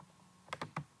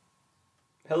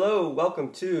Hello,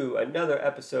 welcome to another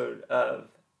episode of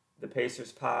the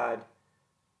pacerspod.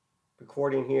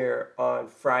 Recording here on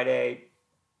Friday,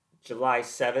 July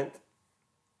 7th,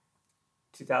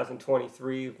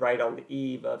 2023, right on the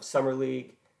eve of Summer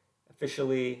League,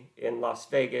 officially in Las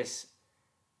Vegas.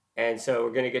 And so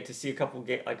we're going to get to see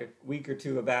like a week or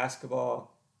two of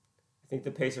basketball. I think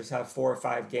the Pacers have 4 or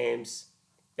 5 games.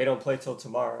 They don't play till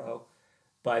tomorrow,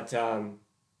 but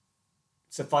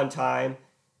it's a fun time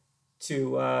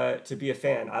to be a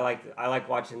fan. I like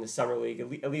watching the summer league,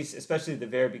 at least especially at the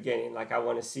very beginning. Like I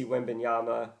want to see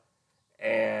Wembanyama,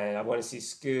 and I want to see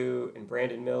Scoot and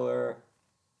Brandon Miller.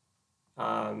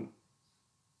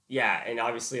 Yeah, and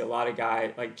obviously a lot of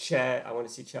guys like Chet. I want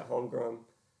to see Chet Holmgren.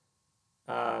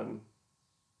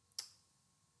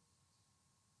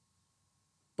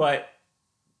 But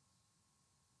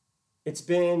there's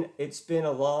been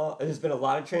a lot. There's been a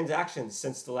lot of transactions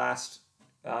since the last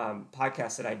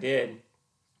podcast that I did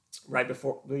right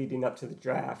before leading up to the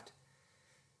draft.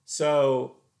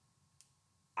 So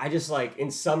I just like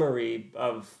in summary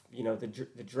of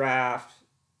the draft,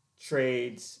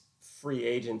 trades, free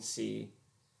agency.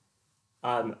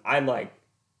 I'm like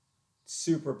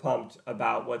super pumped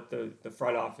about what the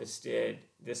front office did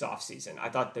this offseason. I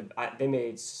thought that they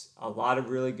made a lot of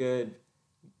really good,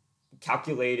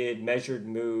 calculated, measured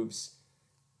moves,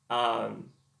 and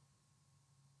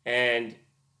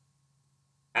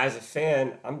as a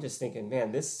fan, I'm just thinking,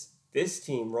 man, this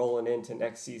team rolling into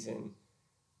next season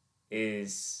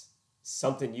is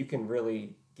something you can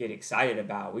really get excited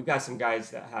about. We've got some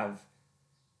guys that have,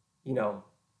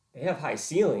 they have high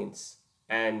ceilings,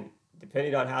 and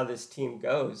depending on how this team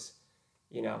goes,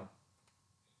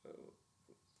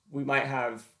 we might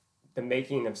have the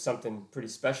making of something pretty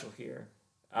special here.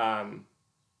 I'm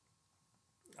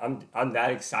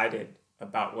that excited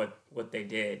about what they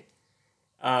did.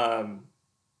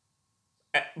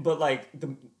 But like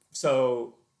the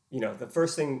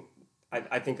first thing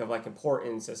I think of like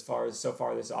importance as far as so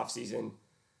far this offseason,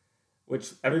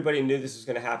 which everybody knew this was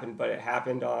going to happen, but it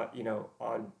happened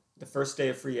on the first day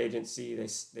of free agency.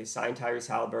 They signed Tyrese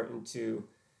Halliburton to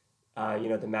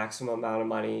the maximum amount of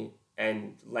money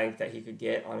and length that he could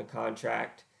get on a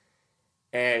contract,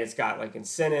 and it's got like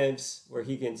incentives where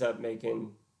he ends up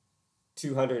making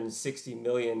 $260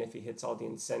 million if he hits all the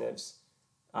incentives.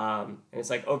 And it's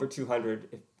like over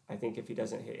 200 if he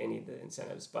doesn't hit any of the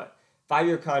incentives. But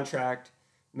 5-year contract,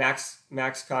 max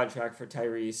contract for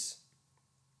Tyrese.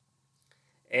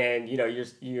 And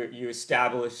you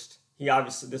established he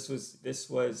obviously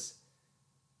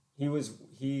he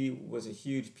was a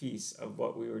huge piece of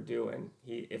what we were doing.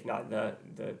 If not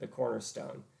the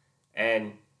cornerstone.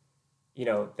 And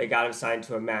they got him signed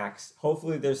to a max.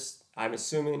 Hopefully best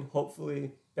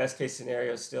case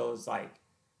scenario still is like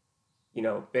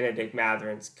Bennedict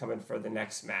Mathurin's coming for the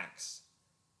next max.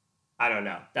 I don't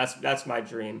know. That's my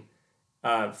dream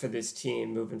for this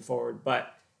team moving forward.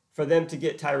 But for them to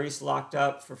get Tyrese locked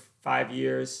up for 5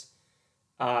 years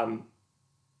on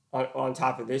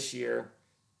top of this year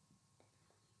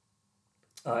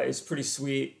is pretty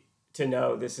sweet to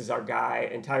know this is our guy.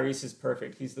 And Tyrese is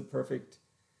perfect. He's the perfect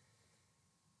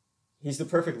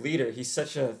leader. He's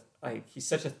such a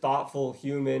thoughtful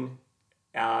human.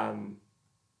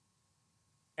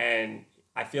 And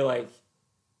I feel like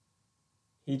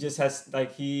he just has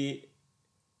it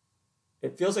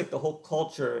feels like the whole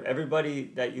culture, everybody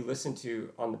that you listen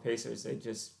to on the Pacers, they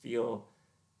just feel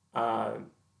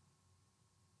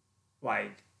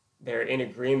like they're in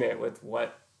agreement with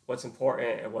what's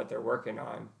important and what they're working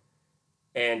on.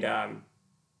 And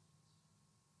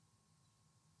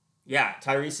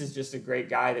Tyrese is just a great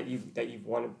guy that you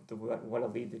want to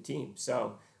lead the team.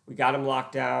 So we got him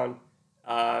locked down.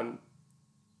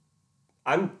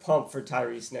 I'm pumped for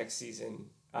Tyrese next season.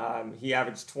 He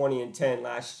averaged 20 and 10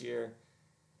 last year.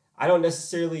 I don't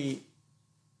necessarily.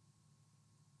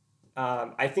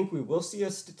 I think we will see a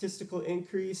statistical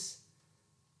increase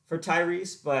for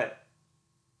Tyrese, but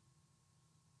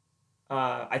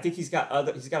I think he's got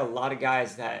a lot of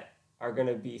guys that are going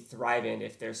to be thriving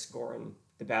if they're scoring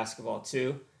the basketball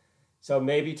too. So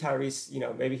maybe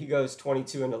Tyrese, maybe he goes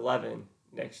 22 and 11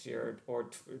 next year, or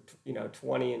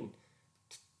 20 and.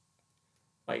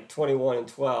 Like 21 and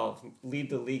 12,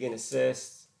 lead the league in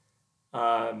assists,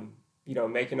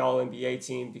 make an all-NBA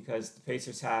team because the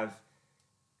Pacers have,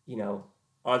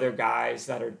 other guys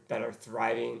that are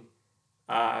thriving.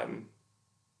 But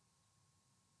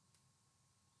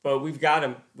we've got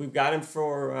him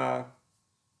for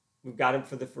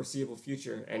the foreseeable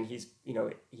future, and he's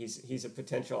a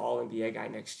potential all-NBA guy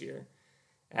next year.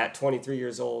 At 23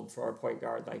 years old for our point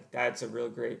guard, like that's a real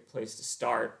great place to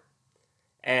start.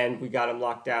 and we got him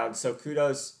locked down. So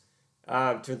kudos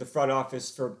to the front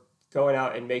office for going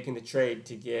out and making the trade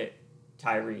to get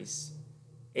Tyrese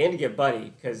and to get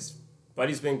Buddy, because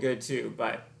Buddy's been good too.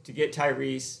 But to get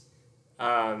Tyrese,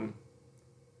 man,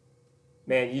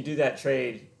 you do that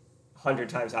trade 100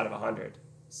 times out of 100.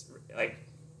 Like,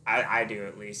 I do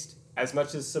at least. As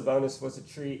much as Sabonis was a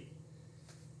treat,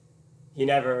 he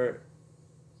never,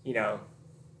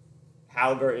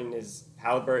 Halliburton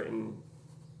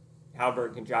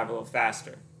can drive a little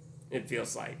faster, it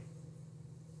feels like.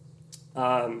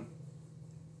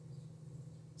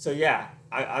 So yeah,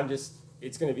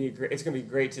 it's gonna be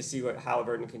great to see what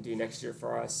Halliburton can do next year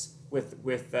for us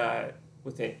with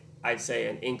I'd say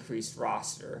an increased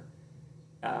roster.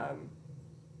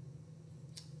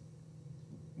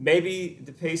 Maybe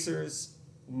the Pacers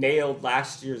nailed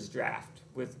last year's draft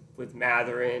with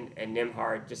Mathurin and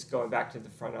Nembhard, just going back to the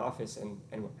front office and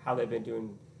how they've been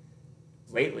doing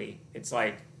lately. It's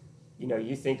like,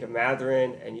 you think of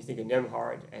Mathurin and you think of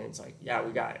Nembhard, and it's like, yeah,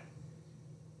 we got it.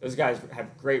 Those guys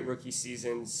have great rookie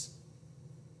seasons.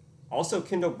 Also,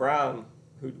 Kendall Brown,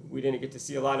 who we didn't get to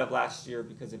see a lot of last year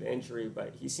because of injury,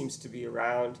 but he seems to be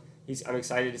around. I'm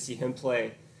excited to see him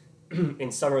play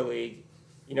in Summer League,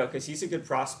 because he's a good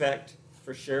prospect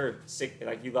for sure.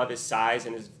 Like, you love his size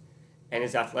and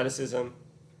his athleticism.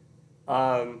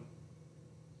 But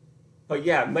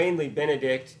yeah, mainly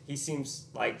Bennedict. He seems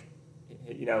like,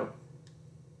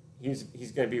 he's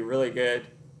going to be really good.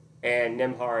 And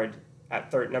Nembhard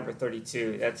at number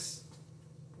 32. That's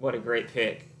what a great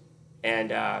pick.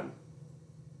 And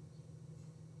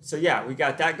so yeah, we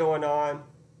got that going on.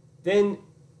 Then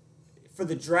for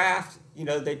the draft,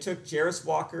 they took Jarris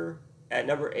Walker at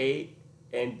number 8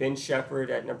 and Ben Shepherd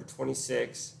at number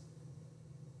 26.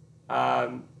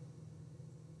 My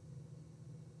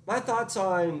thoughts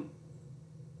on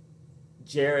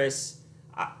Jarris,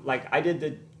 I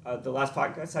did the last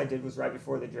podcast I did was right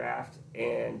before the draft,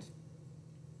 and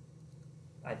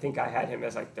I think I had him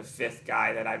as like the 5th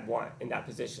guy that I'd want in that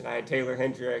position. I had Taylor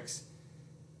Hendricks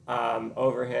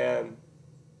over him,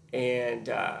 and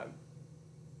I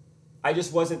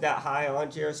just wasn't that high on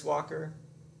Jarris Walker,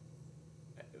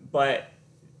 but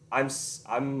I'm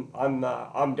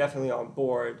definitely on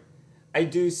board. I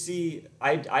do see.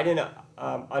 I didn't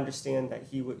understand that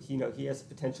he would. He has the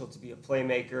potential to be a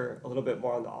playmaker, a little bit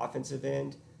more on the offensive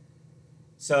end.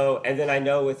 So, and then I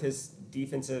know with his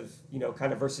defensive,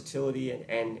 kind of versatility,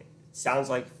 and sounds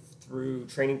like through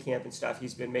training camp and stuff,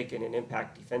 he's been making an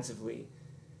impact defensively.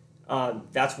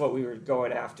 That's what we were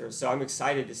going after. So I'm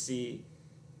excited to see.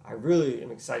 I really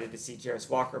am excited to see Jarris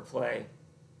Walker play,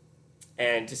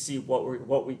 and to see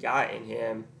what we got in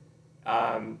him.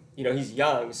 He's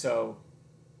young, so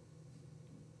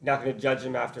not going to judge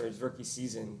him after his rookie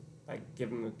season. Like,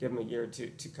 give him a year or two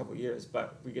couple years,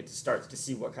 but we get to start to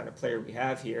see what kind of player we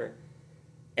have here,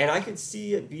 and I could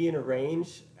see it being a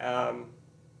range,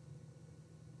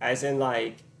 as in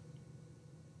like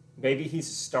maybe he's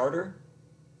a starter.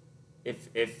 If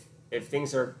he's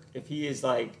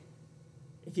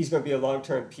going to be a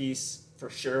long-term piece for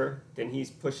sure, then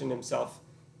he's pushing himself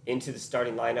into the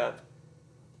starting lineup,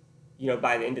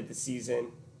 by the end of the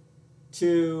season.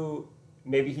 To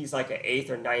maybe he's like an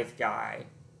 8th or 9th guy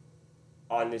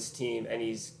on this team, and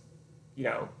he's,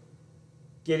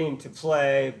 getting to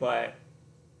play, but,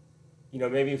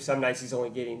 maybe some nights he's only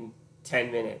getting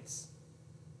 10 minutes.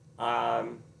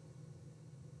 Odds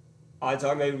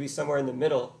are maybe be somewhere in the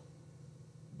middle,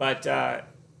 but I'm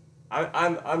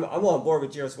on board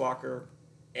with Jarris Walker,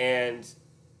 and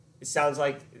it sounds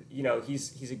like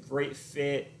he's a great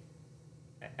fit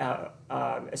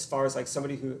as far as like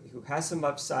somebody who has some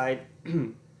upside,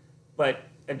 but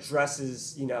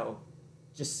addresses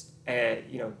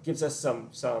gives us some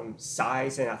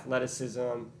size and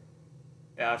athleticism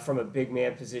from a big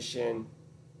man position.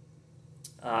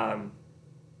 I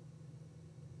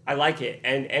like it,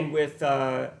 and with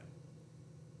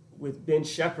Ben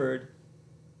Shepherd,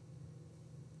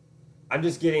 I'm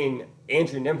just getting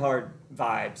Andrew Nembhard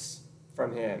vibes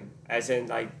from him, as in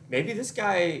like maybe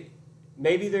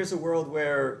there's a world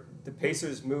where the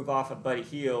Pacers move off of Buddy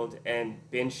Hield and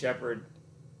Ben Shepherd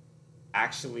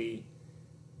actually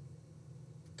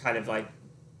kind of like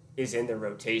is in the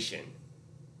rotation.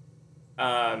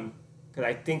 Because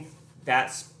I think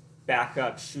that's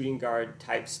backup shooting guard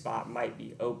type spot might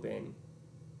be open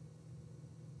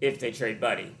if they trade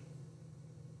Buddy.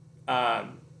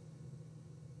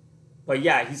 But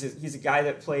yeah, he's a guy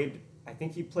that played. I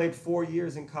think he played 4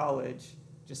 years in college,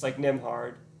 just like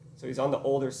Nembhard. So he's on the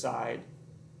older side,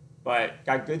 but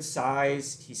got good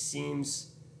size. He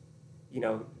seems,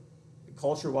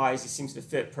 culture-wise, he seems to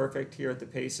fit perfect here at the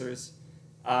Pacers.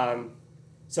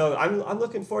 So I'm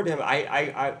looking forward to him.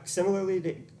 I similarly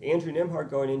to Andrew Nimhard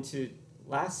going into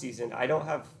last season, I don't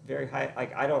have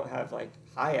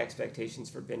high expectations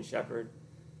for Ben Shepherd,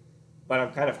 but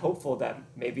I'm kind of hopeful that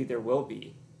maybe there will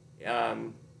be.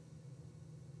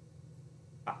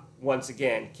 Once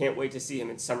again, can't wait to see him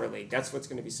in Summer League. That's what's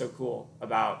going to be so cool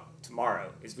about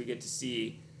tomorrow is we get to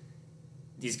see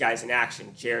these guys in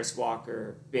action. Jarris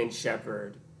Walker, Ben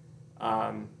Shepherd.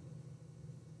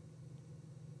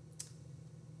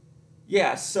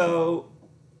 So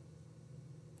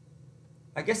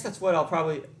I guess that's what I'll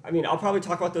probably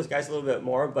talk about those guys a little bit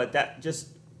more, but that just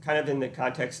kind of in the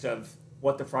context of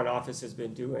what the front office has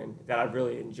been doing that I've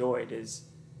really enjoyed is,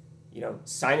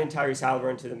 signing Tyrese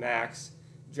Halliburton to the max,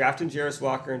 drafting Jarris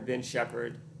Walker and Ben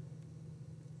Shepherd,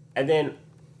 and then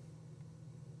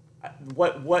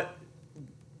what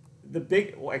the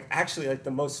big,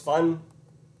 the most fun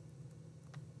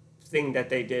thing that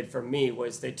they did for me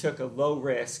was they took a low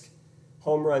risk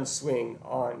home run swing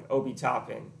on Obi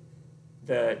Toppin,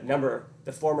 the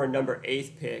former number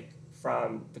 8 pick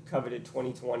from the coveted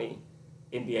 2020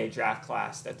 NBA draft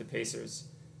class that the Pacers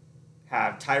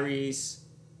have. Tyrese,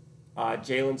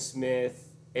 Jalen Smith,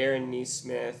 Aaron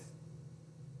Nesmith,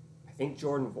 I think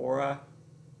Jordan Vora.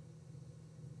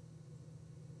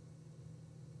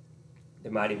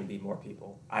 There might even be more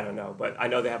people. I don't know. But I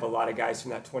know they have a lot of guys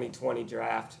from that 2020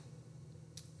 draft.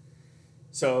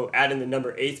 So adding the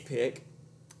number 8 pick,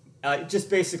 just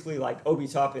basically like Obi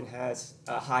Toppin has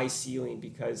a high ceiling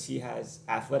because he has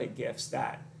athletic gifts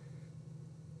that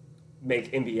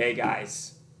make NBA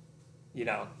guys,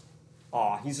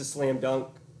 he's a slam dunk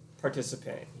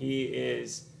participant.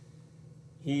 He's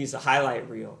a highlight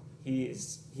reel.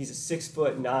 He's a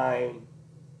 6'9",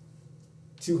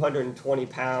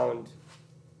 220-pound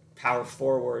power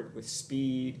forward with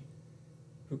speed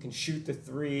who can shoot the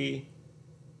three.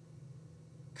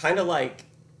 Kind of like,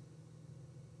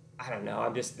 I don't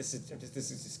know. This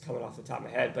is just coming off the top of my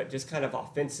head, but just kind of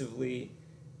offensively,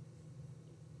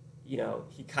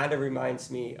 he kind of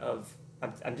reminds me of.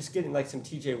 I'm just getting like some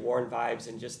TJ Warren vibes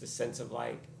and just the sense of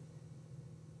like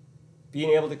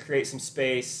being able to create some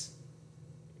space.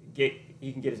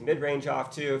 He can get his mid range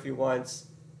off too if he wants.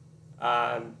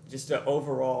 Just an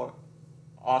overall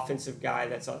offensive guy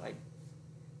that's like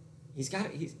he's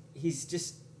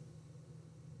just.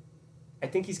 I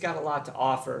think he's got a lot to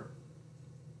offer.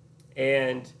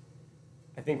 And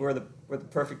I think we're the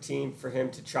perfect team for him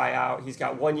to try out. He's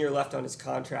got 1 year left on his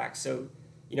contract, so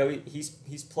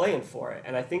he's playing for it.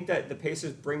 And I think that the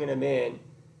Pacers bringing him in,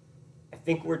 I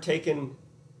think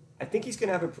he's going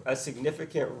to have a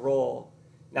significant role.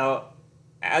 Now,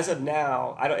 as of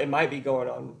now, it might be going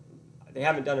on. They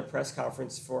haven't done a press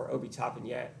conference for Obi Toppin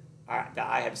yet that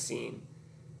I have seen.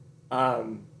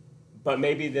 But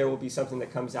maybe there will be something that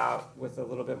comes out with a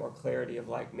little bit more clarity of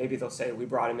like, maybe they'll say we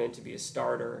brought him in to be a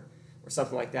starter or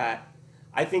something like that.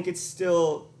 I think it's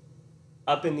still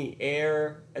up in the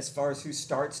air as far as who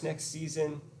starts next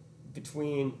season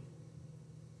between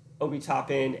Obi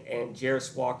Toppin and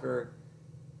Jarris Walker.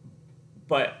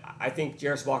 But I think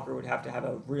Jarris Walker would have to have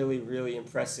a really, really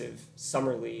impressive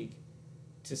summer league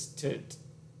to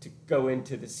go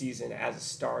into the season as a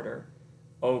starter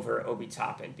over Obi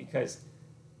Toppin, because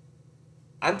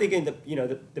I'm thinking the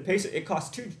Pacers, it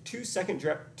costs two second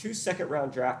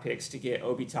round draft picks to get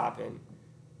Obi Toppin.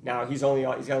 Now he's only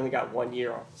got 1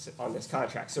 year on this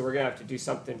contract, so we're gonna have to do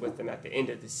something with him at the end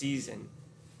of the season.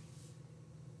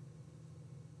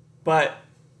 But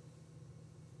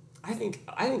I think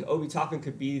Obi Toppin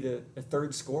could be the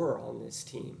third scorer on this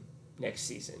team next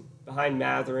season, behind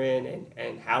Mathurin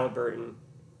and Halliburton.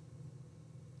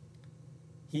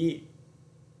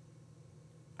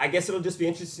 I guess it'll just be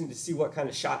interesting to see what kind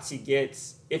of shots he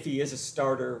gets if he is a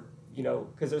starter,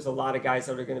 because there's a lot of guys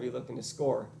that are going to be looking to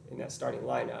score in that starting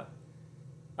lineup.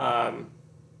 But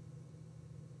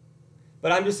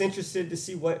I'm just interested to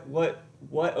see what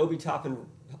Obi Toppin,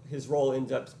 his role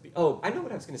ends up to be. Oh, I know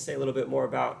what I was going to say a little bit more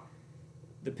about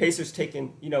the Pacers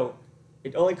taking,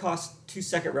 it only costs 2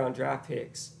 second-round draft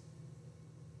picks.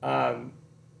 But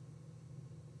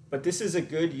this is a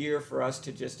good year for us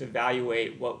to just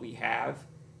evaluate what we have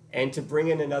and to bring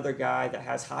in another guy that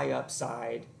has high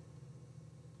upside,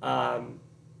 and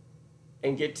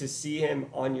get to see him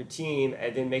on your team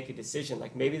and then make a decision.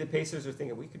 Like maybe the Pacers are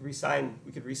thinking we could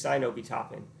re-sign Obi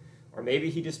Toppin, or maybe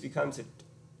he just becomes a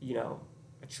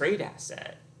trade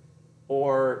asset,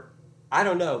 or I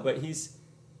don't know. But he's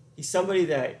somebody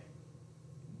that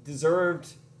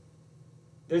deserved.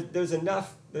 There's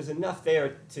enough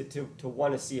there to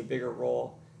want to see a bigger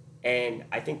role. And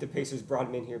I think the Pacers brought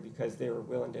him in here because they were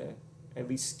willing to at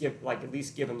least give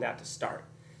him that to start.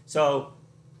 So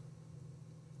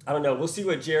I don't know. We'll see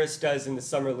what Jarris does in the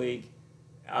summer league.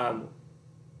 Um,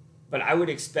 but I would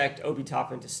expect Obi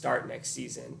Toppin to start next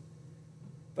season.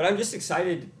 But I'm just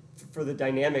excited for the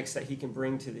dynamics that he can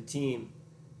bring to the team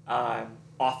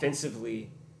offensively,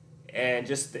 and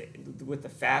just with the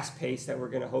fast pace that we're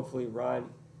going to hopefully run,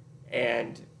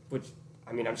 and which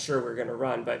I mean I'm sure we're going to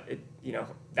run, but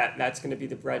that's going to be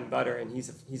the bread and butter, and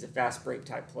he's a fast break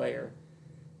type player.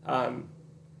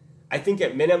 I think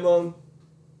at minimum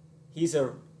he's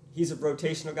a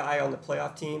rotational guy on the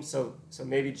playoff team, so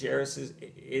maybe Jarris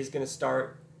is going to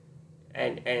start,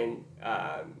 and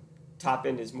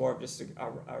Toppin is more of just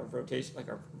a rotation, like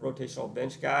a rotational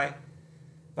bench guy.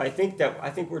 But I think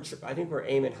we're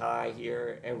aiming high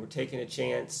here, and we're taking a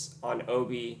chance on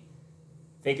Obi,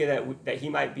 thinking that he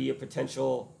might be a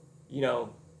potential,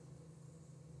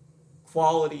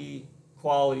 quality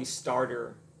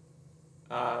starter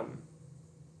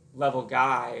level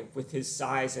guy with his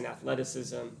size and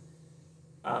athleticism.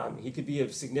 He could be a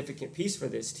significant piece for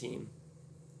this team.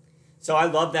 So I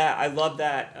love that. I love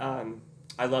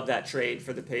that trade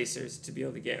for the Pacers to be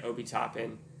able to get Obi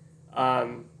Toppin.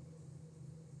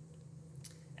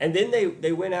 And then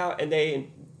they went out and they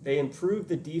improved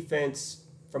the defense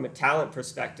from a talent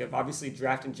perspective. Obviously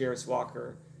drafting Jarris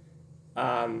Walker,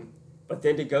 but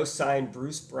then to go sign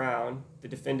Bruce Brown, the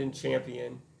defending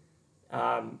champion,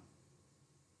 to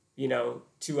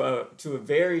a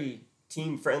very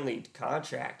team friendly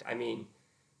contract. I mean,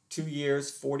 2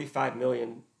 years, $45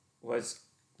 million was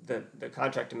the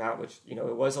contract amount, which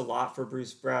it was a lot for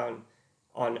Bruce Brown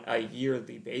on a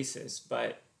yearly basis,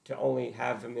 but to only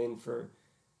have him in for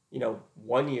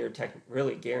 1 year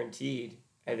really guaranteed,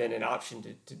 and then an option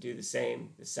to do the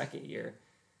same the second year.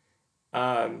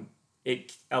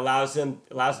 It allows the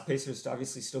Pacers to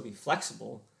obviously still be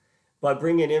flexible, but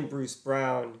bringing in Bruce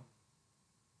Brown,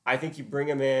 I think you bring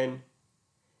him in,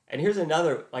 and here's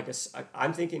another,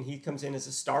 I'm thinking he comes in as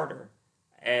a starter,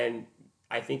 and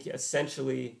I think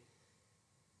essentially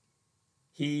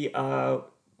he kind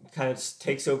of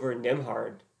takes over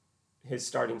Nembhard, his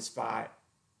starting spot,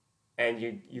 and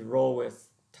you roll with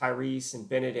Tyrese and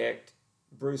Bennedict,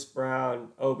 Bruce Brown,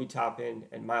 Obi Toppin,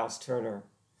 and Miles Turner.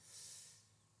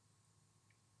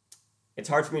 It's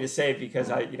hard for me to say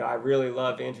because I really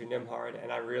love Andrew Nembhard,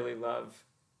 and I really love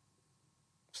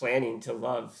planning to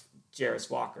love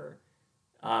Jarris Walker.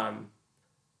 And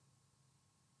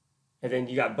then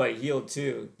you got Buddy Hield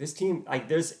too. This team,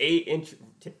 there's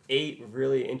eight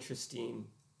really interesting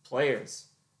players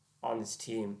on this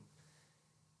team,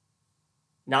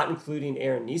 not including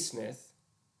Aaron Nesmith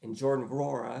and Jordan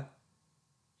Rora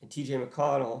and TJ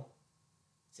McConnell.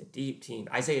 It's a deep team.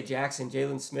 Isaiah Jackson,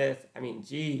 Jalen Smith. I mean,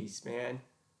 geez, man.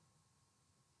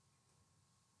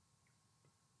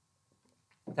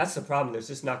 That's the problem. There's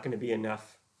just not going to be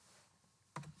enough.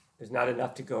 There's not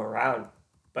enough to go around.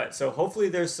 But so hopefully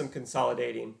there's some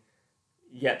consolidating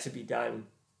yet to be done.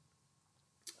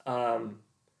 But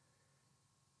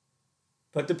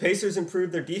the Pacers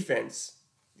improved their defense.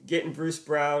 Getting Bruce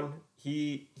Brown,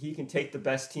 he can take the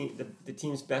best team, the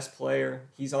team's best player.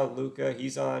 He's on Luka.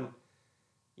 He's on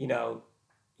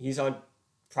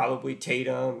probably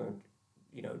Tatum or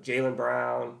Jaylen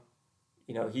Brown.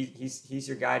 He's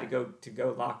your guy to go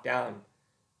lock down.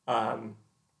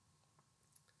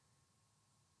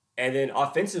 And then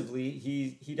offensively,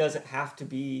 he doesn't have to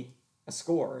be a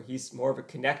scorer. He's more of a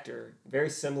connector,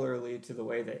 very similarly to the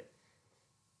way that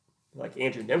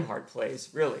Andrew Nembhard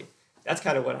plays, really. That's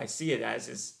kind of what I see it as,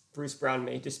 is Bruce Brown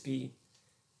may just be,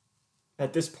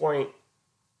 at this point,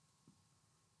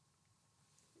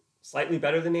 slightly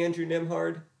better than Andrew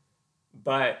Nembhard,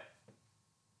 but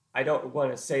I don't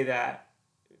want to say that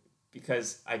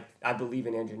because I believe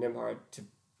in Andrew Nembhard to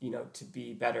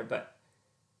be better, but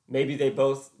maybe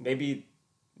there's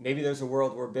a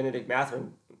world where Bennedict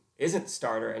Mathurin isn't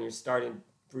starter and you're starting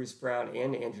Bruce Brown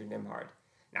and Andrew Nembhard.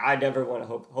 Now, I never want to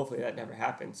hopefully that never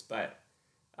happens, but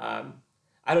I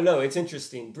don't know. It's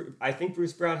interesting. I think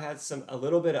Bruce Brown has a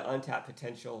little bit of untapped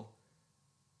potential,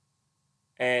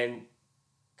 and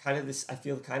I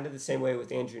feel kind of the same way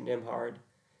with Andrew Nembhard,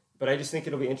 but I just think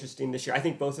it'll be interesting this year. I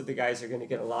think both of the guys are going to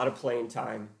get a lot of playing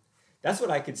time. That's what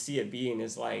I could see it being,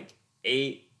 is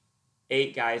eight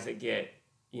guys that get,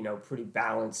 pretty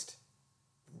balanced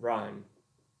run.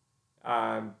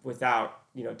 Without,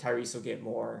 Tyrese will get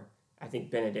more. I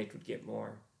think Bennedict would get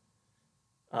more.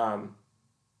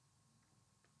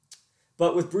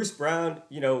 But with Bruce Brown,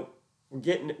 we're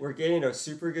getting a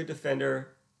super good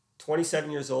defender,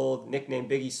 27 years old, nicknamed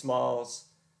Biggie Smalls.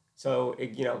 So,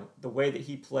 the way that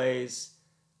he plays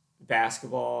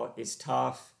basketball is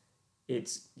tough.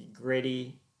 It's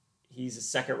gritty. He's a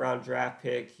second round draft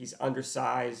pick. He's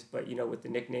undersized, but with the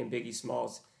nickname Biggie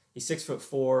Smalls, he's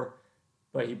 6'4",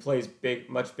 but he plays big,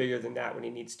 much bigger than that when he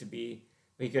needs to be.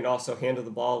 But he can also handle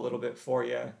the ball a little bit for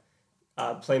you,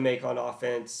 play make on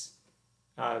offense,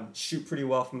 shoot pretty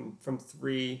well from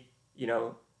three,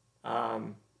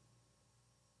 and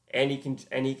he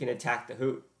can attack the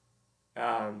hoop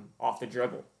off the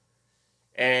dribble.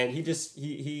 And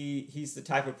he's the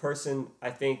type of person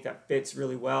I think that fits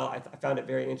really well. I found it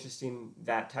very interesting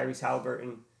that Tyrese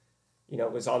Halliburton,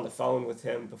 was on the phone with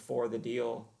him before the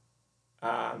deal,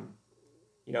 kind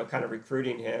of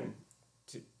recruiting him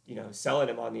to, selling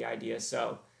him on the idea.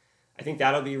 So I think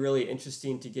that'll be really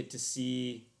interesting to get to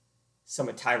see some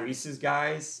of Tyrese's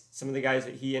guys, some of the guys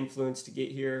that he influenced to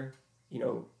get here,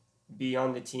 be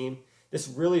on the team. This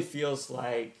really feels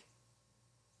like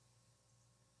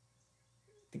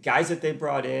the guys that they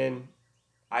brought in,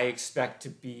 I expect to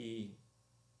be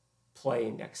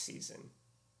playing next season.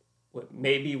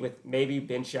 Maybe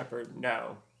Ben Shepherd,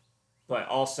 no, but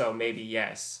also maybe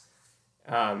yes.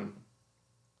 And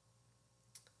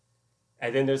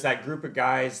then there's that group of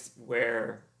guys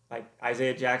where like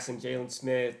Isaiah Jackson, Jalen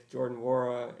Smith, Jordan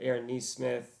Nwora, Aaron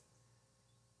Nesmith,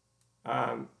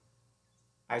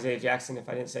 Isaiah Jackson, if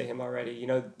I didn't say him already.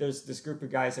 There's this group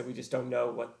of guys that we just don't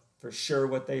know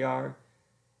what they are.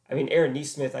 I mean, Aaron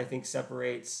Nesmith, I think,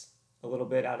 separates a little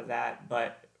bit out of that,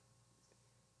 but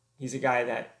he's a guy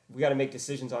that we got to make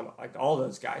decisions on, like all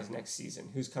those guys next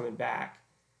season, who's coming back.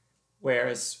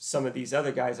 Whereas some of these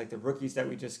other guys, like the rookies that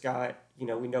we just got, we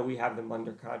know we have them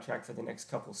under contract for the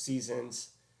next couple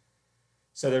seasons.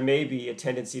 So there may be a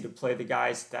tendency to play the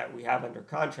guys that we have under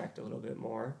contract a little bit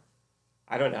more.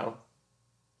 I don't know.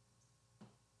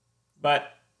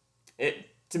 But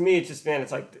to me, it's just, man,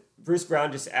 it's like Bruce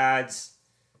Brown just adds...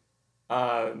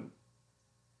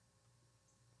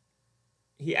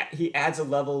 he adds a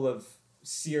level of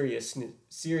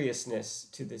seriousness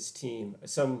to this team,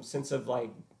 some sense of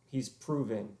like he's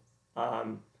proven.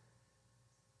 I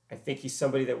think he's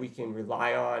somebody that we can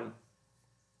rely on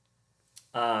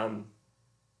to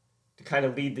kind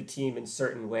of lead the team in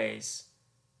certain ways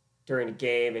during a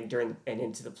game and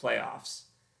into the playoffs.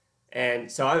 And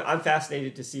so I'm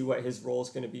fascinated to see what his role is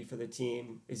going to be for the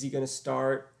team. Is he going to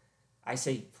start? I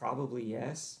say probably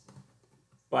yes,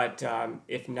 but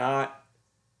if not,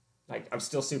 like I'm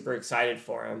still super excited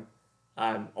for him.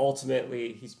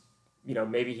 Ultimately, he's,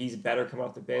 maybe he's better coming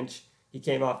off the bench. He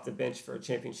came off the bench for a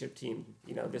championship team,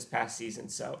 this past season.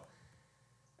 So,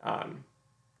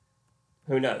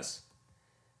 who knows?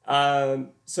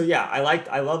 So yeah,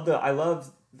 I love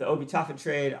the Obi Toppin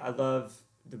trade. I love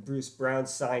the Bruce Brown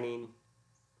signing.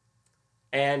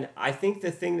 And I think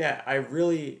the thing that I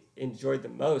really enjoyed the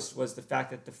most was the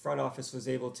fact that the front office was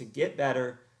able to get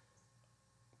better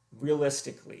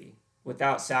realistically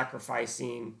without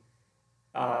sacrificing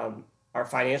our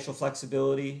financial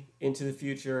flexibility into the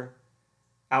future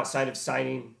outside of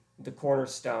signing the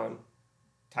cornerstone,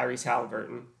 Tyrese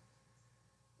Halliburton.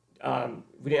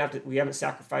 We haven't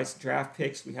sacrificed draft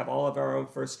picks. We have all of our own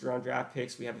first round draft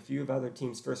picks. We have a few of other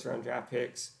teams' first round draft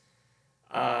picks.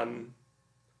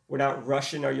 We're not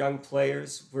rushing our young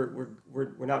players. We're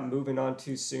not moving on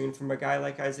too soon from a guy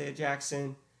like Isaiah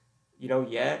Jackson,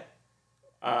 yet.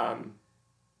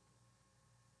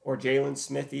 Or Jalen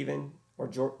Smith even,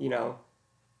 but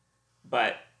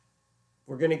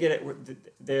we're going to get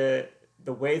it.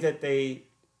 The way that they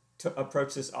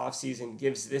approach this offseason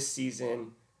gives this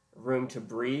season room to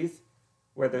breathe,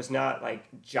 where there's not like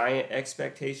giant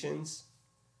expectations,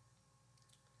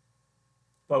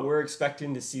 but we're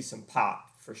expecting to see some pop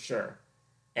for sure.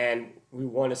 And we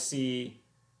want to see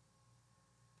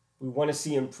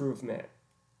improvement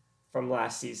from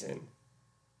last season,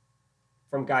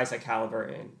 from guys like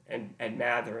Halliburton and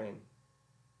Mathurin,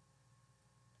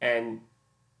 and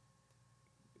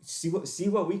see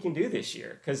what we can do this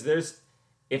year. Because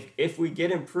if we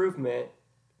get improvement,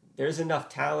 there's enough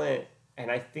talent, and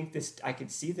I think I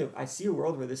see a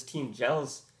world where this team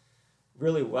gels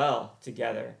really well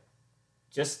together.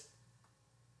 Just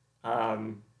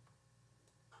one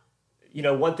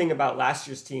thing about last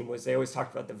year's team was they always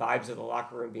talked about the vibes of the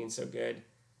locker room being so good.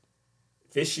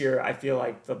 This year, I feel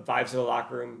like the vibes of the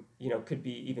locker room, could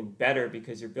be even better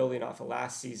because you're building off of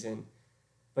last season,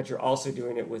 but you're also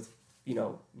doing it with,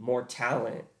 more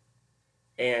talent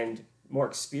and more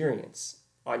experience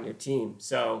on your team.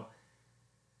 So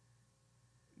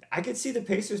I could see the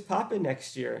Pacers popping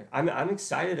next year. I'm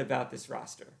excited about this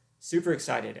roster. Super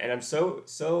excited. And I'm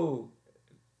so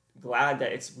glad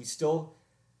that we still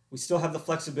have the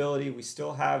flexibility. We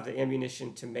still have the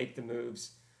ammunition to make the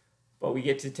moves. But we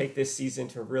get to take this season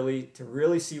to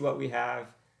really see what we have,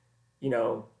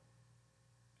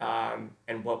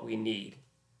 and what we need.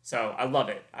 So I love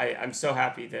it. I'm so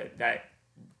happy that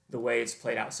the way it's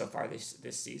played out so far this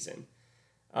season.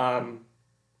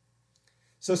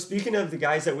 So speaking of the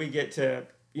guys that we get to,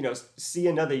 see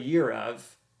another year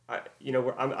of,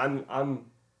 I'm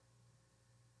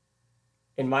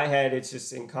in my head, it's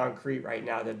just in concrete right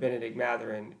now that Bennedict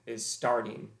Mathurin is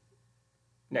starting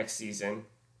next season.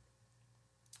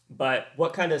 But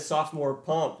what kind of sophomore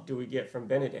pump do we get from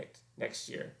Bennedict next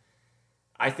year?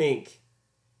 I think,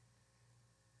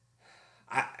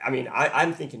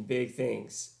 I'm thinking big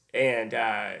things. And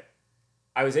I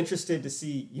was interested to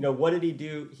see, what did he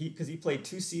do? Because he played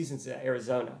 2 seasons at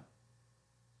Arizona.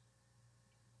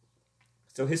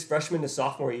 So his freshman to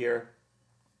sophomore year,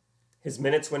 his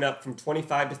minutes went up from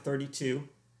 25 to 32.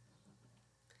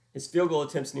 His field goal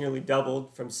attempts nearly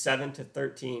doubled from 7 to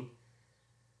 13.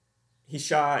 He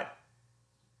shot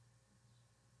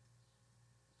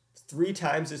 3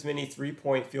 times as many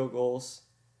 3-point field goals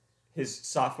his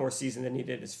sophomore season than he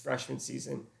did his freshman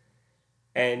season.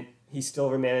 And he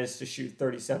still managed to shoot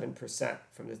 37%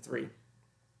 from the 3.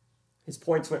 His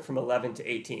points went from 11 to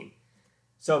 18.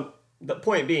 So the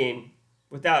point being,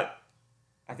 I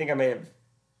think I may have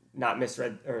not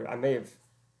misread, or I may have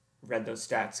read those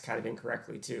stats kind of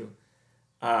incorrectly too.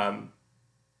 But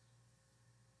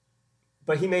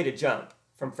he made a jump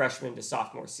from freshman to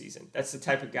sophomore season. That's the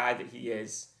type of guy that he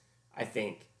is, I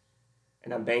think,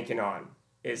 and I'm banking on,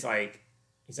 he's like,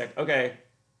 okay,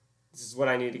 this is what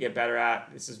I need to get better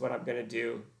at. This is what I'm going to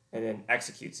do, and then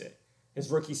executes it. His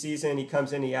rookie season, he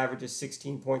comes in, he averages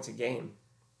 16 points a game.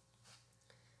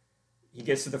 He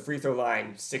gets to the free throw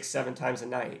line 6-7 times a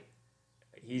night.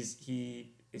 He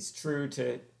is true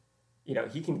to,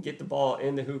 he can get the ball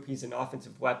in the hoop. He's an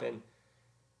offensive weapon.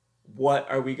 What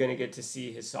are we going to get to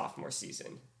see his sophomore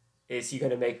season? Is he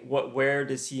going to where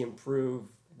does he improve?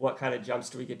 What kind of jumps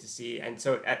do we get to see? And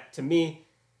so to me,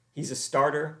 he's a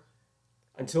starter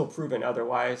until proven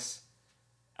otherwise.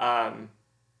 And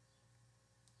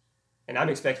I'm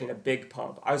expecting a big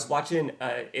pump. I was watching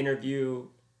an interview.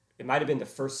 It might have been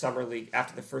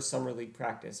after the first summer league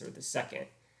practice or the second.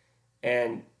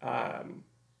 And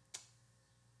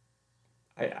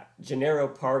Gennaro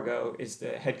Pargo is the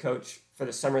head coach for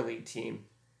the summer league team.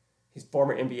 He's a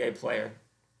former NBA player.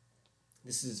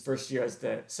 This is his first year as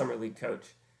the summer league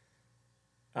coach,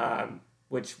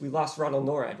 which we lost Ronald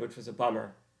Norad, which was a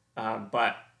bummer.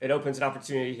 But it opens an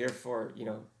opportunity here for,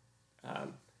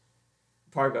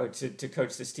 Pargo to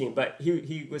coach this team. But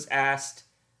he was asked,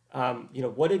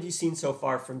 what have you seen so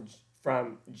far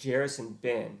from Jairus and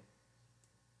Ben?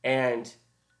 And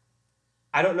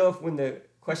I don't know if when the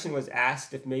question was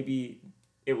asked, if maybe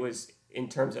it was in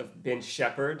terms of Ben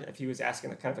Shepherd, if he was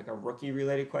asking a kind of like a rookie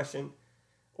related question,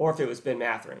 or if it was Ben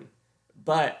Mathurin.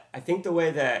 But I think the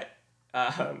way that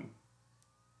that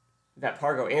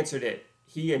Pargo answered it,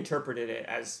 he interpreted it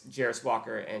as Jairus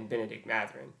Walker and Bennedict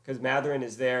Mathurin, because Mathurin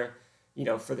is there,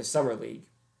 for the summer league.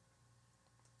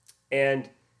 And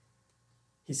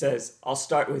he says, I'll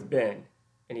start with Ben.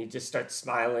 And he just starts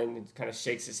smiling and kind of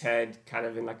shakes his head, kind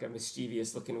of in like a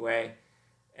mischievous looking way.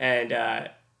 And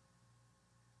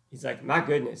he's like, my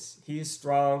goodness, he is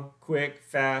strong, quick,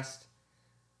 fast,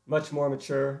 much more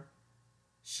mature,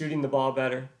 shooting the ball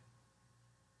better.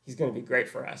 He's going to be great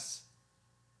for us.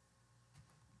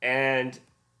 And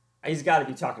he's got to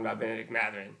be talking about Bennedict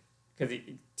Mathurin, because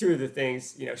 2 of the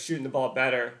things, shooting the ball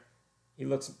better, he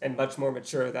looks and much more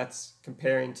mature. That's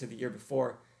comparing to the year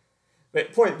before.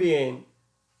 But point being,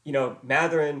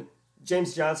 Mathurin,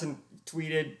 James Johnson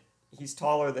tweeted, he's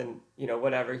taller than,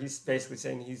 whatever. He's basically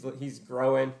saying he's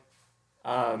growing.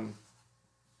 I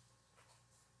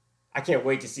can't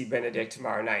wait to see Bennedict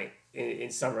tomorrow night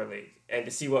in Summer League, and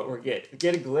to see what we're get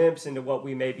a glimpse into what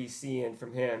we may be seeing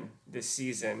from him this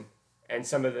season, and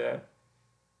some of the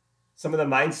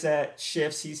mindset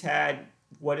shifts he's had.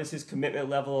 What does his commitment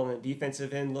level on the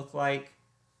defensive end look like?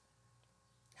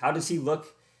 How does he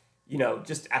look,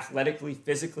 just athletically,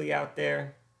 physically out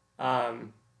there?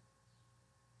 On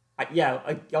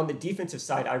the defensive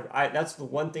side, I that's the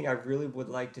one thing I really would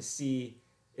like to see,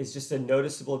 is just a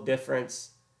noticeable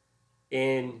difference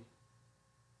in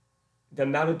the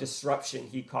amount of disruption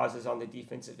he causes on the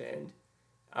defensive end.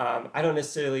 I don't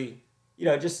necessarily,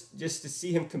 just to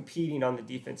see him competing on the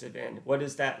defensive end. What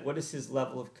is his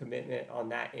level of commitment on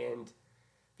that end?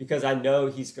 Because I know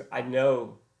he's going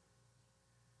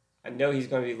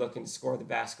to be looking to score the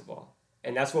basketball,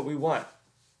 and that's what we want.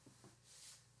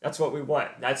 That is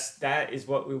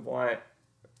what we want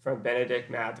from Bennedict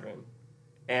Mathurin.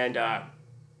 And I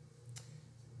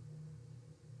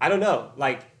don't know,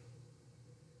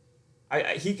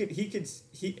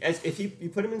 If you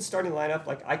put him in starting lineup,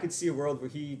 like I could see a world where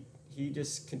he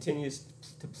just continues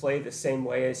to play the same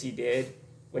way as he did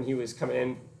when he was coming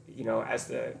in,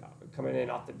 coming in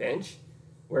off the bench,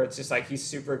 where it's just like he's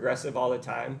super aggressive all the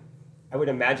time. I would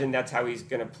imagine that's how he's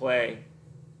going to play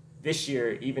this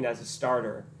year, even as a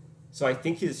starter. So I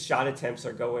think his shot attempts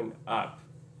are going up,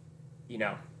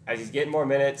 as he's getting more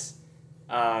minutes.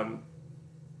 I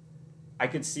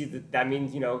could see that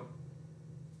means,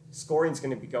 scoring's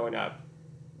going to be going up.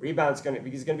 He's going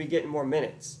to be getting more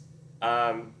minutes.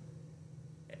 And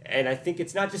I think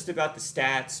it's not just about the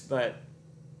stats, but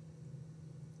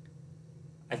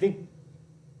I think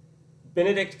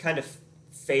Bennedict kind of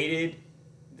faded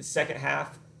the second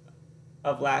half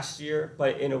of last year,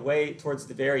 but in a way, towards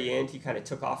the very end, he kind of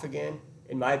took off again,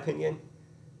 in my opinion.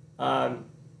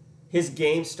 His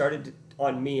game started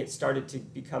to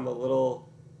become a little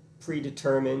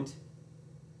predetermined.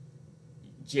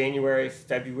 January,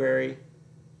 February,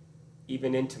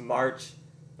 even into March.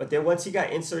 But then once he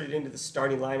got inserted into the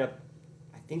starting lineup,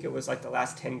 I think it was like the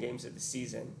last 10 games of the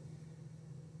season.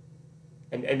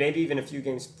 And maybe even a few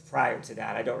games prior to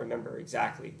that. I don't remember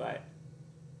exactly. But,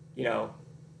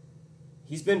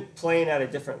 he's been playing at a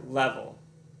different level,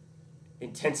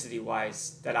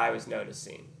 intensity-wise, that I was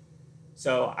noticing.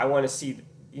 So I want to see,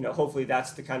 hopefully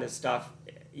that's the kind of stuff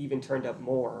even turned up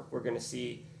more. We're going to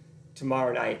see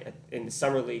tomorrow night in the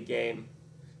Summer League game,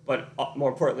 but more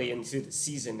importantly into the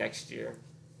season next year.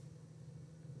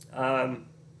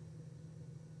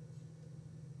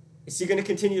 Is he going to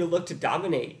continue to look to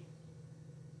dominate,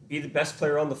 be the best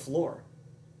player on the floor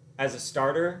as a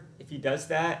starter? If he does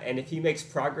that, and if he makes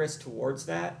progress towards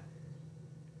that,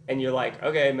 and you're like,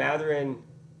 okay, Mathurin,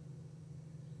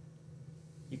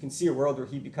 you can see a world where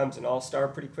he becomes an all-star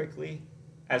pretty quickly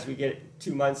as we get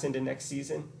 2 months into next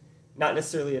season. Not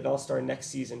necessarily an all-star next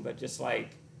season, but just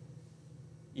like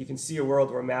you can see a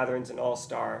world where Mathurin's an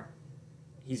all-star.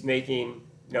 He's making,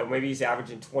 maybe he's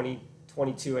averaging 20,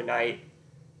 22 a night,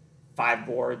 5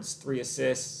 boards, 3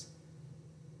 assists,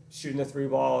 shooting the 3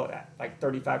 ball at like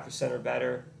 35% or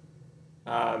better.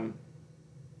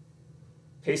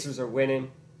 Pacers are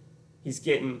winning. He's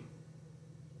getting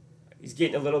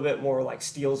a little bit more like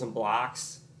steals and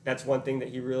blocks. That's one thing that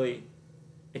he really,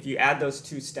 if you add those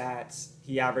two stats,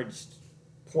 he averaged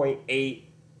 0.8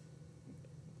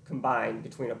 combined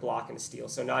between a block and a steal,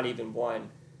 so not even one.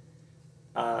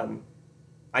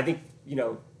 I think,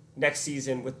 next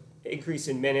season with increase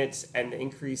in minutes and the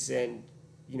increase in,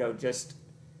 just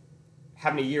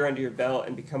having a year under your belt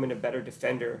and becoming a better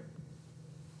defender,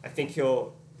 I think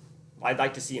I'd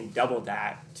like to see him double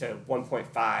that to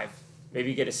 1.5,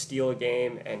 maybe get a steal a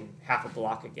game and half a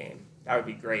block a game. That would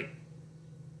be great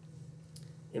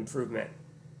improvement.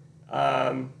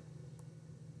 And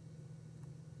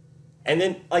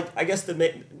then, I guess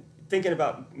thinking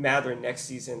about Mathurin next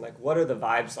season, what are the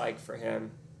vibes like for him?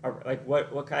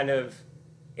 What kind of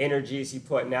energy is he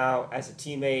putting out as a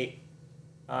teammate?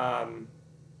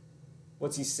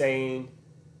 What's he saying?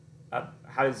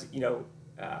 How's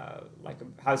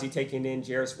he taking in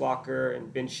Jarris Walker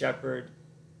and Ben Shepherd?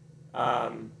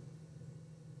 How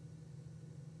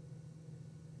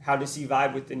does he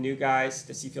vibe with the new guys?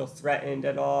 Does he feel threatened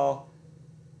at all?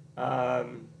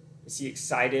 Is he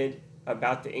excited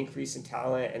about the increase in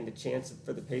talent and the chance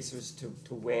for the Pacers to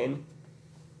win?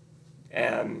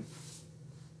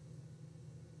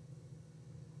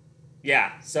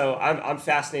 So I'm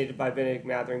fascinated by Bennedict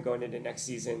Mathurin going into next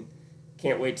season.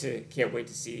 Can't wait to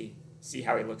see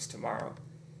how he looks tomorrow.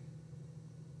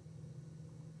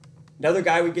 Another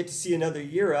guy we get to see another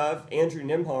year of, Andrew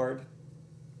Nembhard,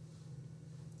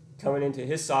 coming into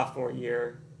his sophomore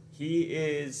year.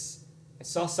 I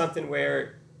saw something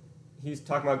where he's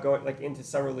talking about going into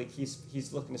Summer League.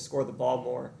 He's looking to score the ball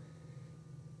more.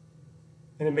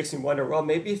 And it makes me wonder, well,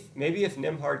 maybe if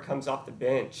Nembhard comes off the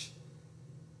bench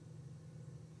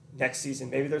next season,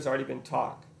 maybe there's already been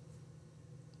talk.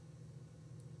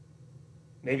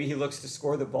 Maybe he looks to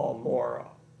score the ball more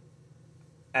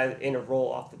in a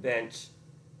role off the bench.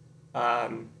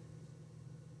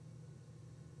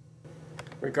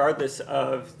 Regardless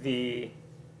of the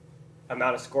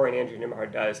amount of scoring Andrew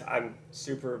Nembhard does, I'm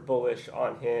super bullish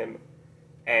on him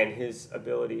and his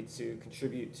ability to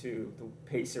contribute to the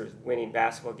Pacers winning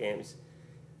basketball games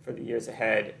for the years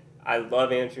ahead. I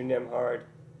love Andrew Nembhard.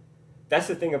 That's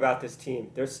the thing about this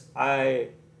team. It's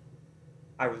like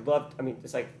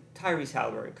Tyrese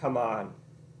Halliburton, come on.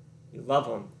 You love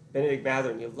him. Bennedict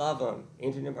Mathurin, you love him.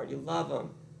 Andrew Nembhard, you love him.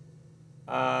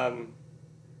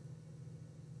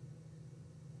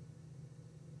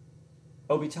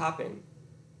 Obi Toppin,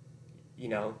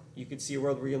 you could see a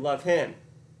world where you love him.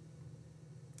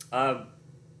 Um,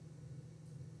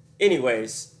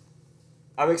 anyways,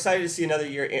 I'm excited to see another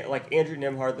year like Andrew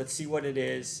Nimhard. Let's see what it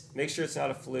is. Make sure it's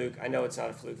not a fluke. I know it's not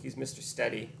a fluke. He's Mr.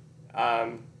 Steady.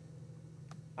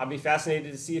 I'll be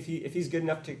fascinated to see if he's good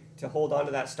enough to hold on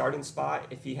to that starting spot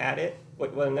if he had it.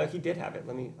 Well, no, he did have it.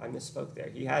 I misspoke there.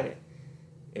 He had it.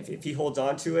 If he holds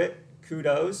on to it,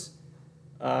 kudos.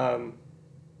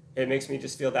 It makes me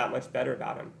just feel that much better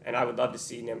about him. And I would love to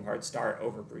see Nimhard start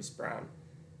over Bruce Brown.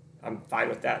 I'm fine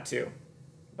with that too.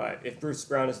 But if Bruce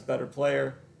Brown is the better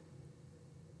player,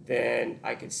 then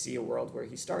I could see a world where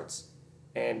he starts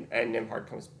and Nimhard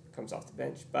comes off the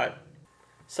bench. But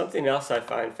something else I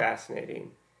find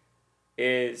fascinating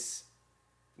is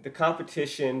the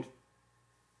competition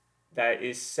that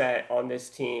is set on this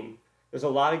team. There's a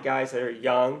lot of guys that are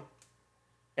young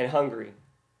and hungry,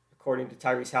 according to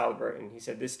Tyrese Halliburton. He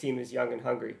said this team is young and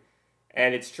hungry.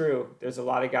 And it's true. There's a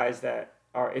lot of guys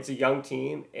it's a young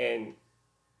team and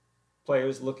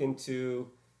players looking to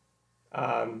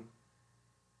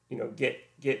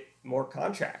get more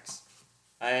contracts.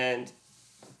 And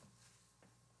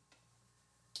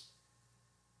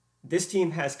this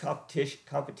team has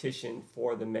competition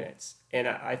for the minutes. And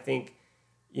I think,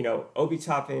 Obi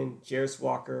Toppin, Jarris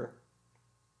Walker,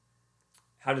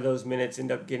 how do those minutes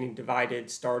end up getting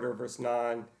divided, starter versus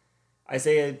non?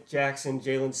 Isaiah Jackson,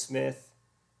 Jalen Smith,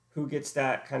 who gets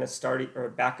that kind of starting or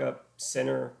backup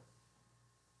center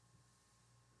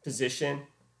position?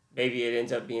 Maybe it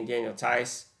ends up being Daniel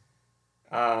Tice.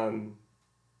 How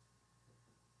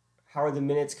are the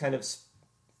minutes kind of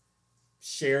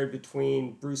shared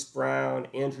between Bruce Brown,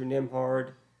 Andrew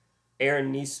Nimhard,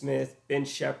 Aaron Nesmith, Ben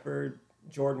Shepherd,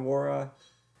 Jordan Nwora?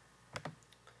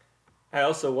 I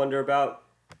also wonder about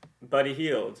Buddy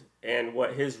Hield and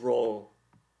what his role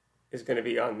is going to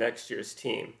be on next year's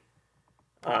team.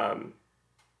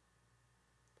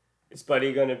 Is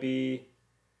Buddy going to be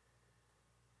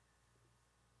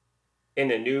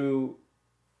in a new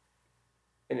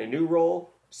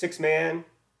role, 6th man,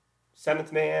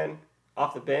 7th man,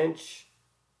 off the bench?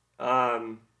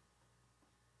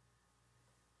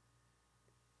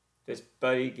 Does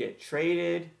Buddy get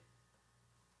traded?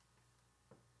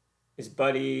 Is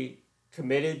Buddy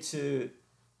committed to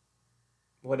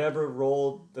whatever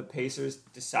role the Pacers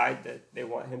decide that they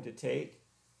want him to take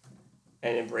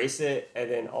and embrace it,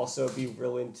 and then also be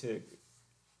willing to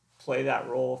play that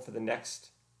role for the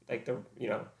next, the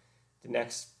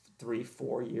next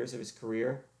 3-4 years of his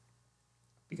career,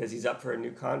 because he's up for a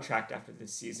new contract after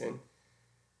this season?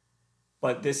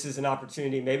 But this is an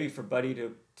opportunity maybe for Buddy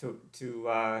to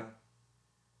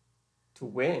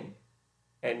win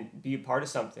and be a part of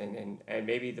something, and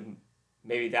maybe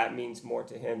that means more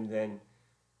to him than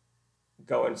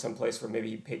going someplace where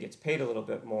maybe he gets paid a little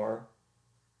bit more.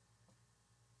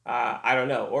 I don't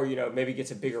know, or maybe gets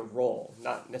a bigger role,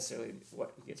 not necessarily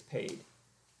what he gets paid.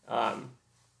 But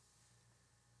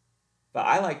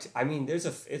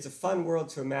it's a fun world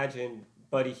to imagine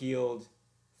Buddy Hield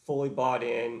fully bought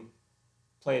in,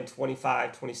 playing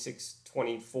 25, 26,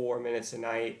 24 minutes a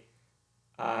night,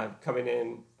 coming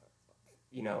in,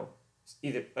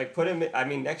 either put him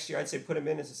in, next year I'd say put him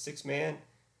in as a 6th man.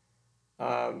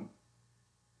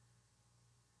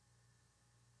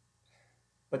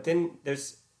 But then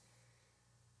there's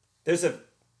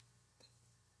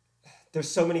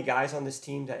so many guys on this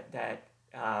team that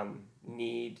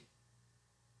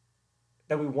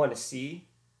we want to see.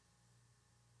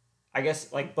 I guess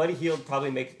Buddy Hield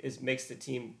probably makes the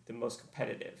team the most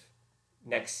competitive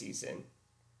next season,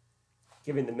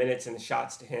 giving the minutes and the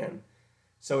shots to him.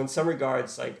 So in some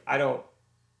regards, I don't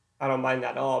mind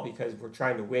that at all, because we're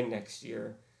trying to win next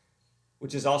year,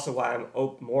 which is also why I'm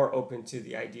more open to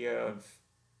the idea of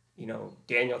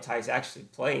Daniel Tice actually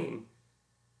playing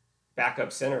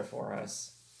backup center for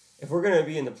us. If we're going to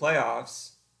be in the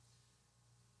playoffs,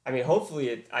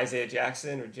 hopefully Isaiah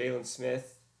Jackson or Jalen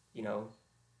Smith,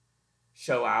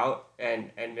 show out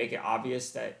and make it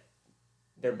obvious that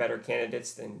they're better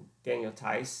candidates than Daniel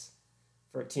Tice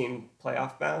for a team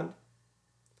playoff bound.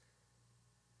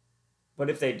 But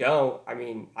if they don't,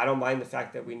 I don't mind the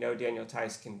fact that we know Daniel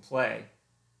Tice can play,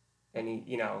 and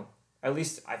he, at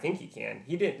least I think he can.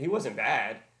 He wasn't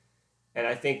bad, and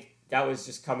I think that was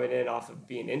just coming in off of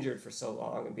being injured for so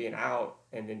long and being out,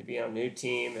 and then to be on a new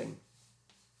team. And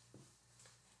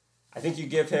I think you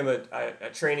give him a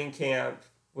training camp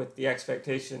with the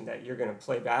expectation that you're going to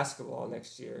play basketball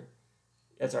next year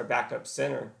as our backup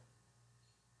center.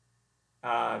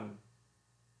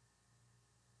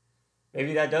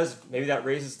 Maybe that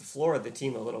raises the floor of the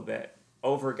team a little bit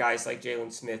over guys like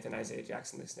Jalen Smith and Isaiah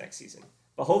Jackson this next season,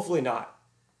 but hopefully not.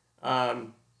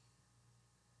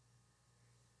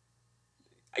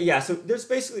 Yeah, so there's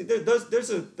basically those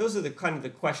are the kind of the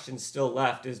questions still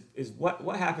left is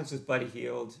what happens with Buddy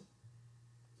Hield,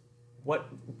 what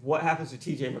what happens with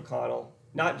TJ McConnell,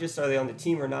 not just are they on the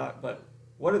team or not, but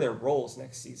what are their roles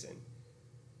next season?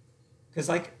 Because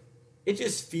like it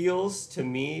just feels to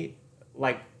me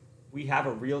like we have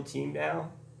a real team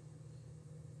now,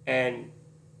 and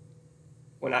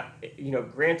when I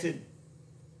granted,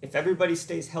 if everybody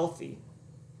stays healthy,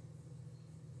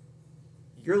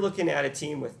 you're looking at a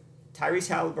team with Tyrese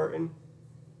Halliburton,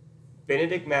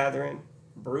 Bennedict Mathurin,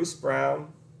 Bruce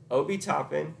Brown, Obi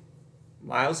Toppin,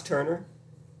 Miles Turner,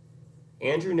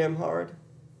 Andrew Nembhard,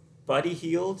 Buddy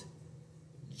Hield,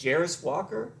 Jarris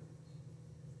Walker.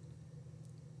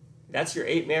 That's your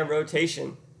 8-man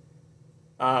rotation.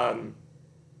 I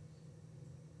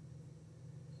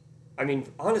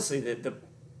mean, honestly, the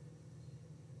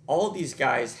all of these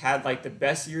guys had like the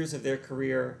best years of their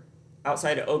career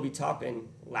outside of Obi Toppin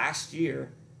last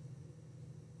year.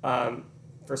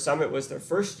 For some, it was their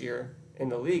first year in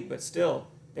the league, but still,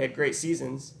 they had great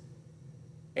seasons.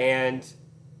 And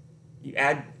you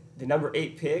add the number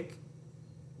 8 pick,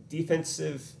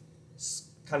 defensive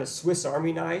kind of Swiss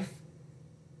Army knife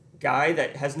guy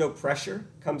that has no pressure,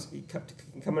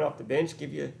 coming off the bench,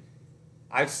 give you.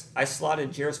 I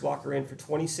slotted Jarris Walker in for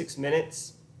 26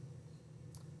 minutes.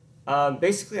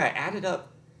 Basically, I added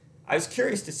up. I was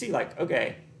curious to see, like,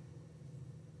 okay,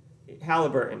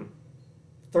 Halliburton,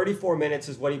 34 minutes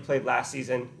is what he played last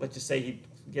season. Let's just say he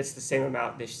gets the same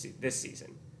amount this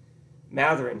season.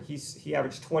 Mathurin, he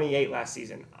averaged 28 last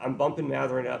season. I'm bumping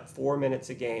Mathurin up 4 minutes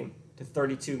a game to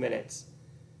 32 minutes.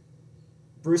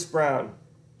 Bruce Brown,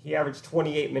 he averaged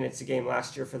 28 minutes a game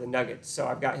last year for the Nuggets, so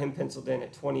I've got him penciled in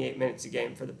at 28 minutes a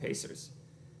game for the Pacers.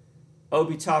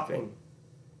 Obi Toppin,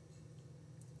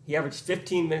 he averaged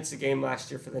 15 minutes a game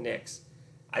last year for the Knicks.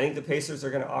 I think the Pacers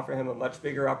are going to offer him a much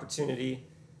bigger opportunity,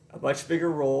 a much bigger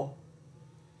role.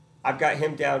 I've got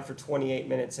him down for 28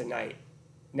 minutes a night.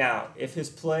 Now, if his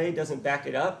play doesn't back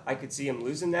it up, I could see him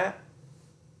losing that.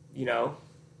 Kind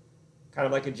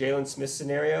of like a Jalen Smith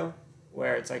scenario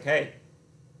where it's like, hey,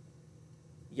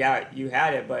 yeah, you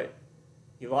had it, but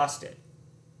you lost it.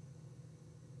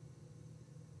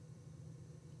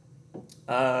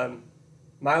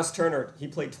 Miles Turner, he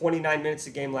played 29 minutes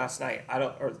a game last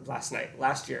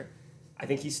year. I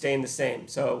think he's staying the same.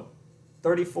 So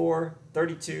 34,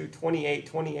 32, 28,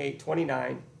 28,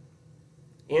 29.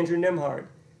 Andrew Nembhard,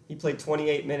 he played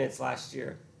 28 minutes last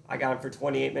year. I got him for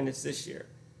 28 minutes this year.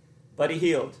 Buddy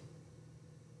Hield,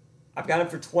 I've got him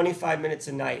for 25 minutes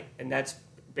a night, and that's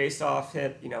based off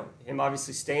him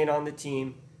obviously staying on the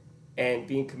team and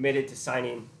being committed to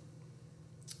signing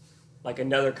like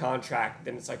another contract.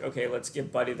 Then it's like, okay, let's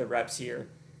give Buddy the reps here.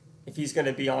 If he's going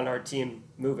to be on our team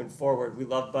moving forward, we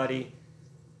love Buddy.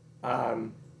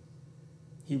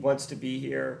 He wants to be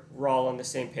here. We're all on the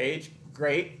same page.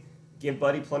 Great. Give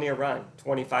Buddy plenty of run.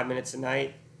 25 minutes a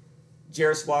night.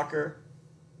 Jarris Walker,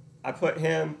 I put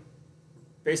him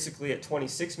basically at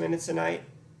 26 minutes a night.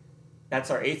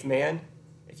 That's our 8th man.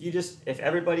 If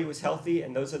everybody was healthy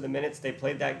and those are the minutes they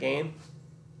played that game,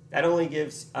 that only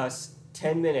gives us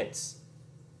 10 minutes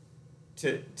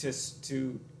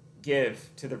to give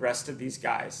to the rest of these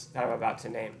guys that I'm about to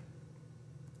name.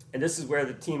 And this is where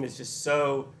the team is just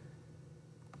so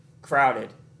crowded.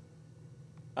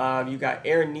 You got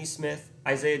Aaron Nesmith,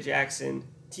 Isaiah Jackson,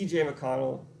 TJ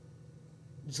McConnell,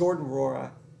 Jordan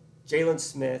Rora, Jalen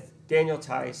Smith, Daniel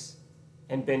Tice,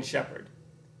 and Ben Shepherd.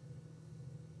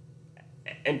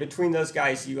 And between those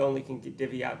guys, you only can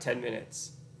divvy out 10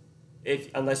 minutes,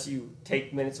 unless you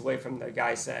take minutes away from the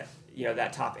guys that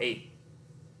top 8.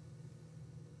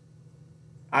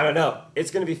 I don't know. It's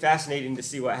going to be fascinating to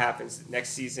see what happens next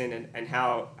season and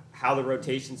how the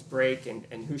rotations break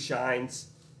and who shines.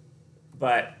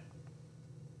 But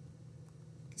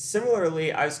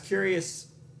similarly, I was curious,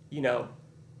 field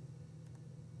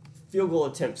goal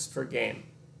attempts per game.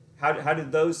 How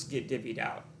did those get divvied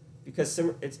out? Because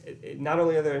not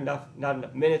only are there not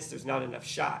enough minutes, there's not enough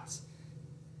shots.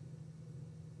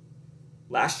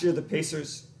 Last year, the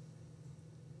Pacers,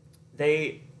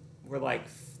 they were like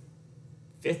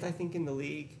 5th, I think, in the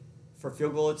league for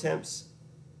field goal attempts.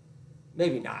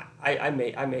 Maybe not. I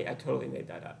totally made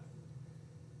that up.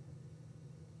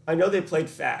 I know they played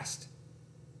fast,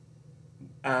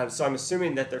 so I'm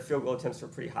assuming that their field goal attempts were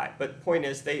pretty high. But the point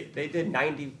is, they did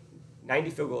 90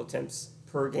 field goal attempts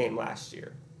per game last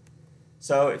year.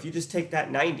 So if you just take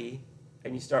that 90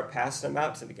 and you start passing them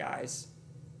out to the guys,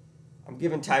 I'm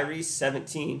giving Tyrese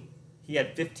 17. He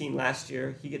had 15 last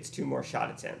year. He gets 2 more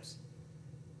shot attempts.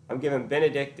 I'm giving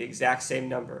Bennedict the exact same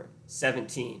number,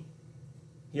 17.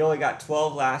 He only got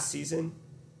 12 last season,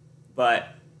 but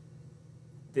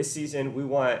this season we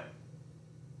want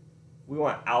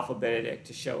Alpha Bennedict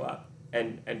to show up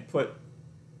and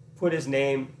put his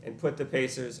name and put the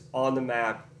Pacers on the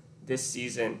map this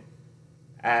season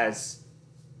as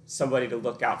somebody to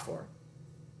look out for.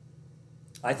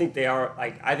 I think they are,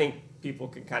 I think people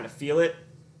can kind of feel it,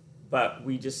 but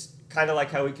we just kind of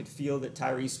like how we could feel that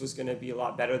Tyrese was going to be a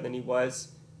lot better than he was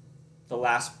the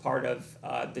last part of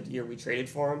the year we traded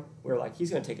for him. We were like,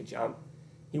 he's going to take a jump.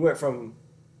 He went from,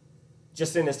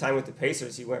 just in his time with the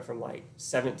Pacers, he went from like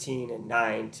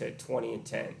 17-9 to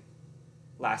 20-10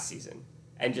 last season,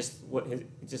 and it just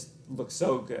looked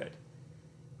so good.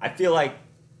 I feel like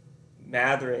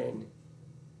Mathurin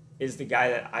is the guy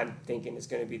that I'm thinking is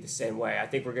going to be the same way. I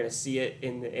think we're going to see it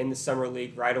in the summer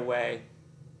league right away,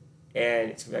 and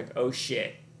it's going to be like, oh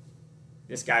shit,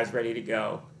 this guy's ready to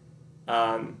go.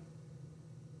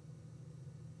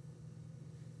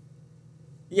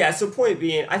 Yeah. So point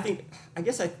being, I'm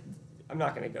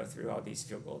not going to go through all these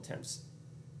field goal attempts.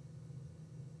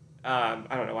 I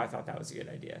don't know. I thought that was a good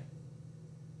idea.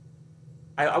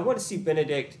 I want to see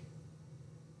Bennedict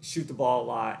shoot the ball a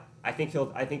lot. I'd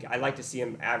like to see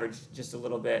him average just a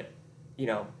little bit,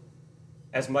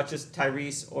 as much as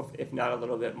Tyrese, or if not a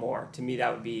little bit more. To me,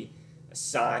 that would be a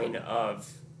sign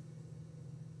of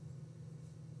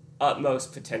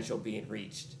utmost potential being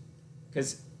reached.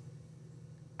 Because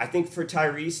I think for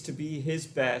Tyrese to be his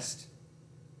best,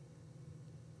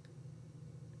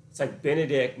 it's like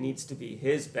Bennedict needs to be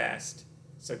his best.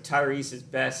 So Tyrese's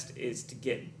best is to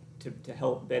get to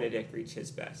help Bennedict reach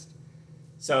his best.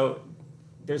 So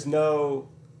it's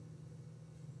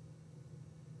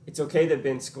okay that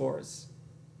Ben scores,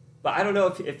 but I don't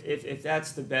know if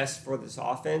that's the best for this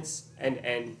offense,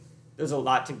 and there's a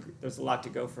lot to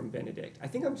go from Bennedict. I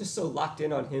think I'm just so locked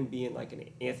in on him being like an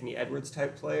Anthony Edwards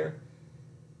type player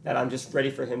that I'm just ready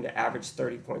for him to average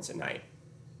 30 points a night.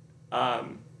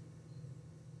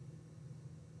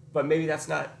 But maybe that's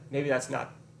not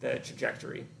the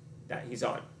trajectory that he's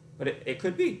on, but it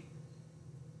could be.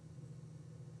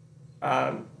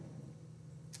 I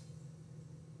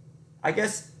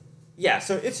guess, yeah,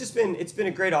 so it's been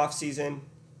a great offseason.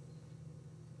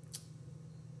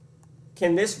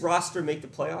 Can this roster make the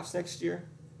playoffs next year?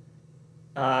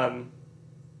 I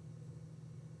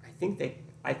think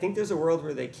there's a world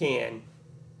where they can.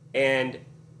 And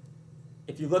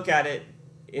if you look at it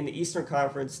in the Eastern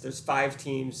Conference, there's 5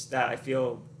 teams that I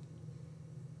feel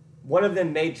one of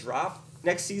them may drop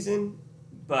next season,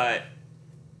 but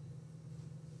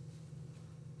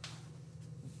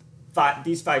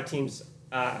these 5 teams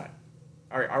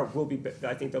will be.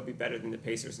 I think they'll be better than the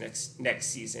Pacers next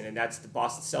season, and that's the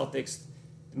Boston Celtics,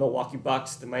 the Milwaukee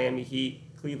Bucks, the Miami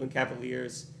Heat, Cleveland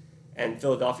Cavaliers, and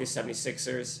Philadelphia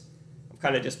 76ers. I'm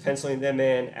kind of just penciling them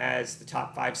in as the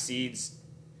top 5 seeds,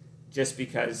 just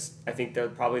because I think they're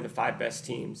probably the 5 best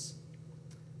teams,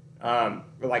 or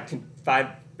like 5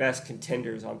 best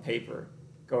contenders on paper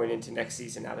going into next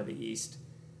season out of the East.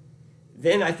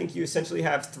 Then I think you essentially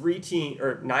have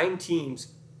 9 teams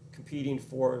competing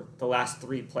for the last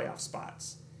 3 playoff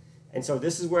spots. And so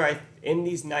this is where in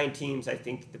these 9 teams, I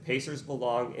think the Pacers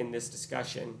belong in this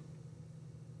discussion.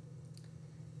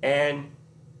 And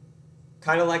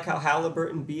kind of like how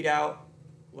Halliburton beat out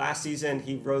last season,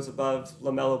 he rose above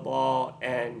LaMelo Ball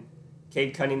and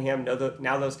Cade Cunningham.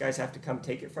 Now those guys have to come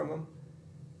take it from him.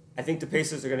 I think the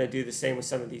Pacers are going to do the same with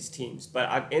some of these teams. But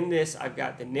I've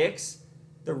got the Knicks,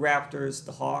 the Raptors,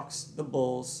 the Hawks, the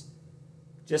Bulls.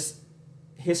 Just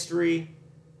history,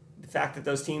 the fact that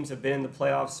those teams have been in the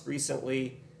playoffs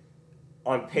recently.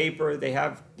 On paper, they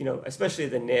have, especially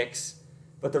the Knicks,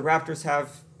 but the Raptors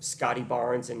have Scotty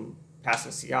Barnes and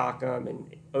Pascal Siakam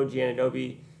and OG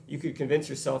Anunoby. You could convince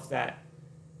yourself that,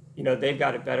 they've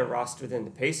got a better roster than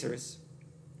the Pacers.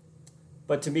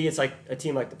 But to me, it's like a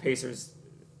team like the Pacers,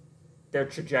 their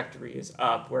trajectory is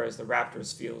up, whereas the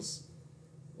Raptors feels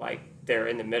like they're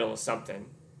in the middle of something.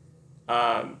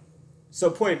 So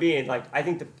point being, I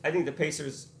think the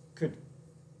Pacers could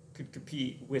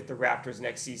compete with the Raptors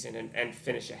next season and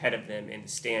finish ahead of them in the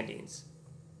standings.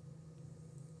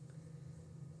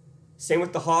 Same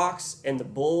with the Hawks and the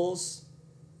Bulls.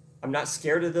 I'm not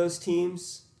scared of those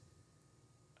teams.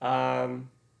 I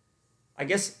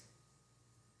guess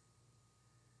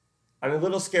I'm a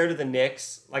little scared of the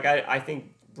Knicks. I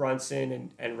think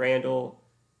Brunson and Randall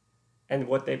and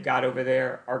what they've got over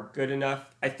there are good enough.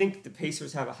 I think the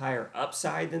Pacers have a higher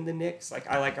upside than the Knicks.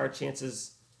 I like our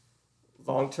chances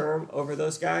long-term over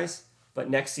those guys. But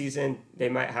next season, they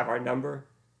might have our number.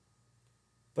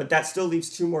 But that still leaves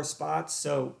 2 more spots.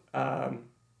 So, so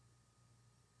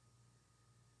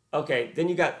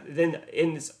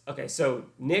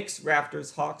Knicks,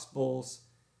 Raptors, Hawks, Bulls,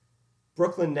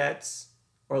 Brooklyn Nets,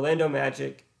 Orlando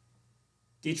Magic,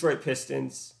 Detroit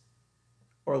Pistons,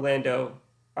 or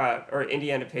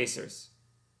Indiana Pacers.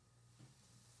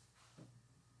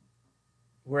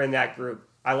 We're in that group.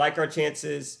 I like our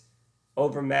chances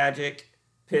over Magic,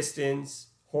 Pistons,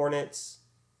 Hornets,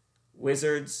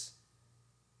 Wizards.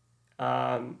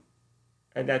 And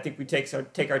I think we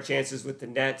take our chances with the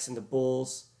Nets and the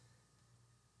Bulls,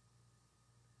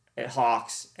 and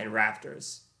Hawks and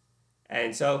Raptors.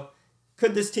 And so,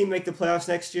 could this team make the playoffs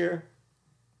next year?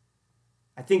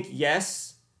 I think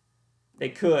yes, they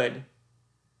could.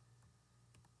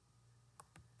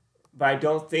 But I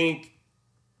don't think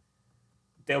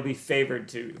they'll be favored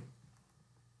to.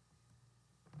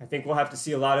 I think we'll have to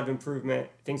see a lot of improvement.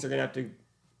 Things are gonna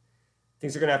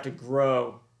have to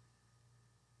grow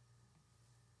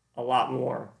a lot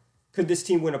more. Could this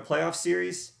team win a playoff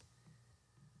series?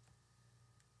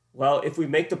 Well, if we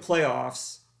make the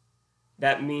playoffs,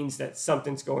 that means that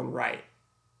something's going right.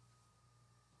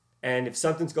 And if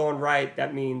something's going right,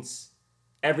 that means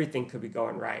everything could be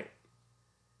going right.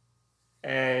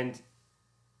 And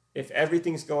if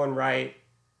everything's going right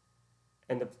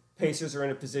and the Pacers are in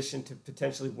a position to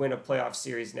potentially win a playoff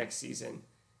series next season,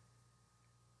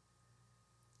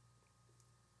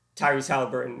 Tyrese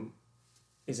Halliburton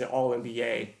is an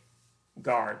all-NBA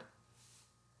guard.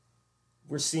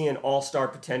 We're seeing all-star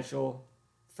potential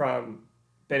from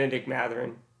Bennedict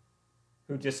Mathurin,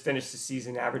 who just finished the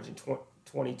season averaging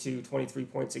 22, 23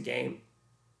 points a game.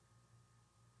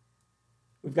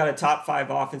 We've got a top 5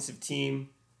 offensive team,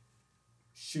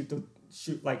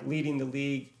 leading the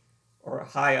league or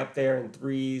high up there in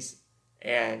threes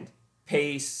and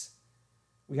pace.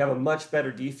 We have a much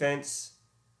better defense.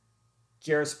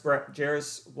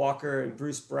 Jarris Walker and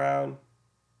Bruce Brown,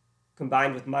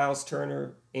 combined with Miles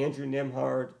Turner, Andrew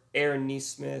Nembhard, Aaron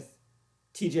Nesmith,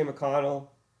 TJ McConnell.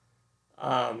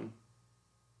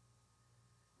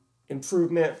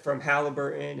 Improvement from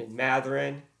Halliburton and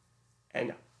Mathurin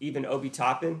and even Obi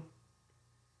Toppin.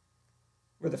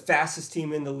 We're the fastest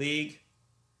team in the league.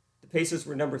 The Pacers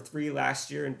were number 3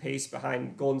 last year in pace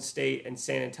behind Golden State and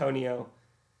San Antonio.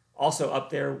 Also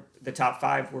up there, the top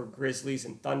 5 were Grizzlies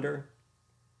and Thunder.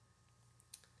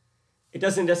 It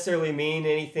doesn't necessarily mean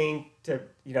anything to,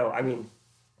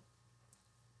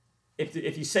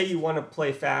 if you say you want to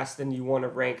play fast, then you want to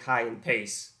rank high in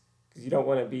pace because you don't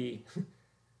want to be,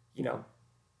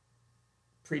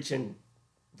 preaching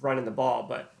running the ball,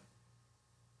 but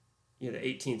you're the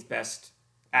 18th best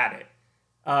at it.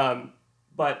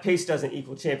 But pace doesn't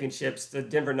equal championships. The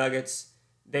Denver Nuggets,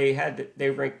 they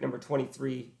ranked number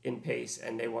 23 in pace,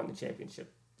 and they won the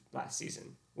championship last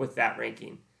season with that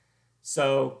ranking.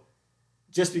 So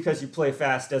just because you play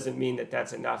fast doesn't mean that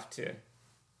that's enough to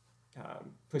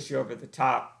push you over the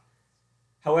top.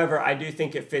 However, I do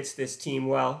think it fits this team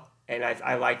well, and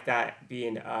I like that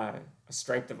being a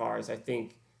strength of ours. I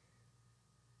think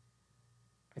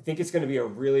it's going to be a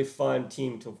really fun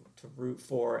team to root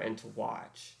for and to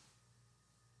watch.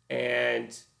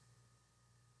 And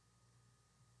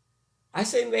I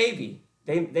say maybe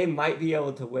they might be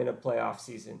able to win a playoff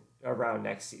season around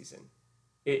next season.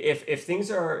 If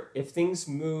things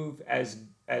move as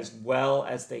well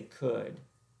as they could,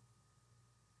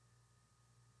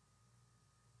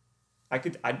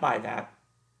 I'd buy that.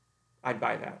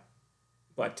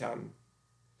 But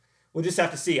we'll just have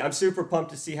to see. I'm super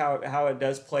pumped to see how it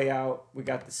does play out. We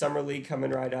got the Summer League coming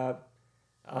right up.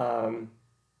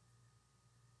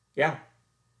 Yeah.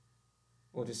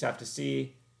 We'll just have to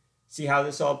see how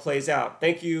this all plays out.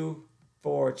 Thank you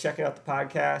for checking out the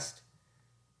podcast.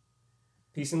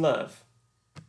 Peace and love.